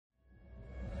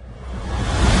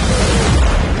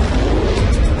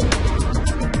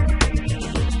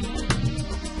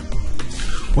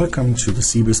Welcome to the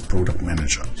Cebas Product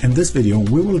Manager. In this video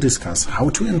we will discuss how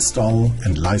to install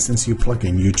and license your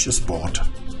plugin you just bought.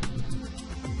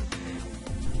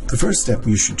 The first step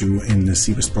you should do in the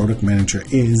Cebas Product Manager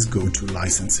is go to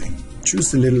Licensing. Choose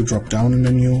the little drop down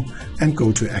menu and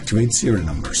go to Activate Serial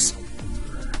Numbers.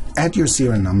 Add your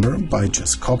serial number by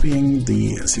just copying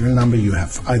the serial number you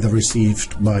have either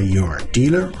received by your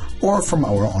dealer or from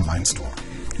our online store.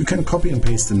 You can copy and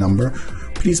paste the number.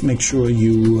 Please make sure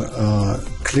you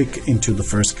click into the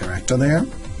first character there,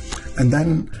 and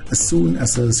then as soon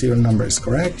as the serial number is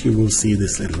correct you will see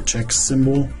this little check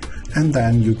symbol, and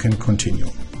then you can continue.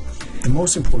 The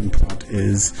most important part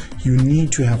is you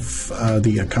need to have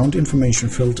the account information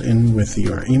filled in with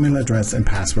your email address and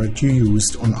password you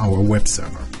used on our web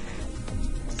server.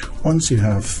 Once you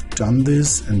have done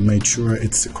this and made sure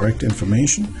it's the correct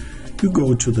information, you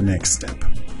go to the next step.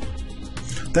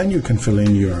 Then you can fill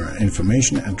in your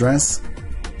information, address,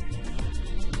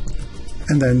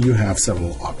 and then you have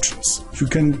several options. You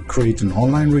can create an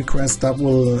online request that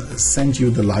will send you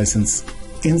the license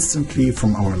instantly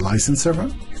from our license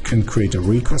server. You can create a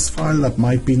request file that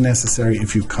might be necessary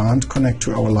if you can't connect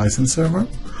to our license server.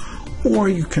 Or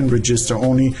you can register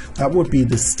only. That would be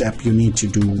the step you need to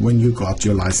do when you got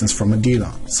your license from a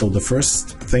dealer. So the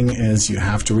first thing is you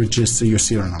have to register your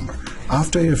serial number.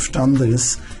 After you've done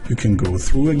this, you can go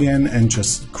through again and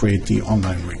just create the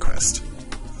online request.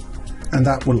 And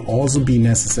that will also be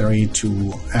necessary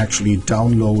to actually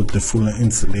download the full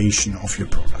installation of your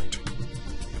product.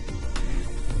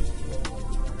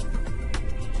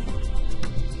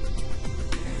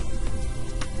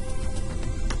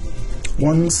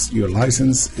 Once your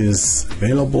license is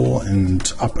available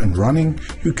and up and running,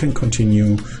 you can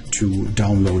continue to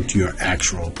download your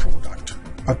actual product.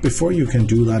 But before you can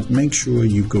do that, make sure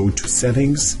you go to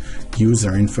Settings,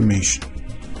 User Information.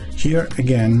 Here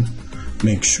again,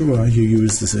 make sure you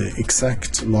use the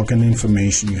exact login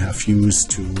information you have used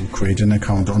to create an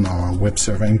account on our web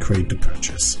server and create the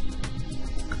purchase.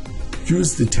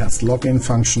 Use the test login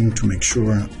function to make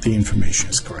sure the information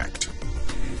is correct.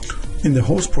 In the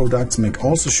host products, make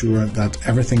also sure that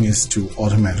everything is to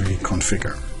automatically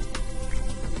configure.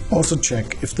 Also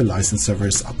check if the license server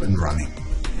is up and running.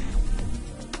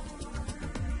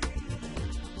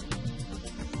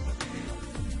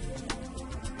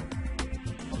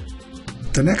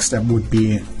 The next step would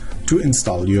be to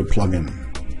install your plugin.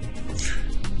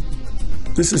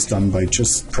 This is done by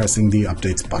just pressing the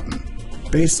Updates button.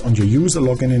 Based on your user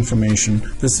login information,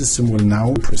 the system will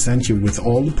now present you with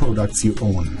all the products you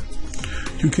own.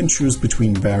 You can choose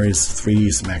between various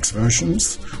 3ds Max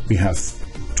versions. We have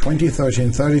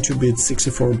 2013 32-bit,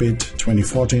 64-bit,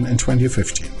 2014 and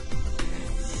 2015.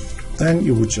 Then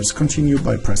you would just continue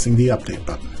by pressing the Update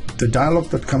button. The dialog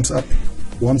that comes up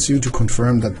wants you to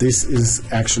confirm that this is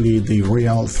actually the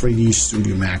real 3D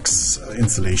Studio Max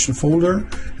installation folder,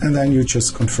 and then you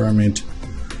just confirm it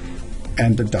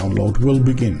and the download will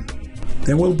begin.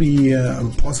 There will be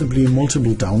possibly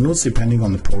multiple downloads depending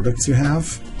on the products you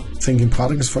have. Thinking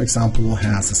Products, for example,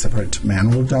 has a separate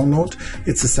manual download.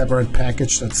 It's a separate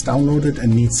package that's downloaded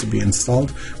and needs to be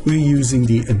installed. We're using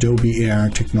the Adobe Air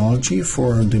technology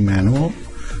for the manual,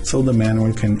 so the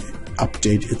manual can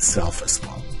update itself as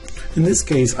well. In this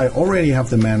case, I already have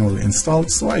the manual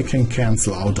installed, so I can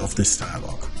cancel out of this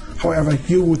dialog. However,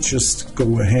 you would just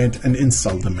go ahead and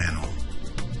install the manual.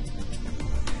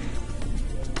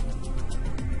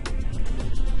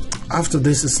 After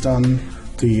this is done,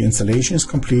 the installation is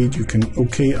complete, you can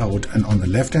OK out, and on the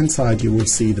left hand side you will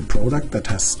see the product that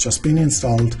has just been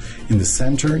installed. In the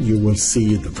center you will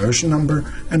see the version number,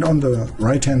 and on the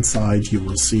right hand side you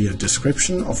will see a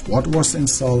description of what was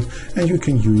installed, and you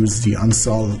can use the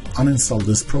uninstall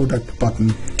this product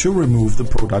button to remove the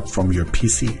product from your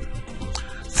PC.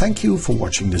 Thank you for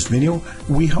watching this video.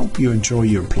 We hope you enjoy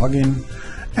your plugin,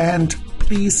 and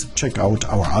please check out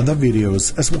our other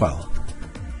videos as well.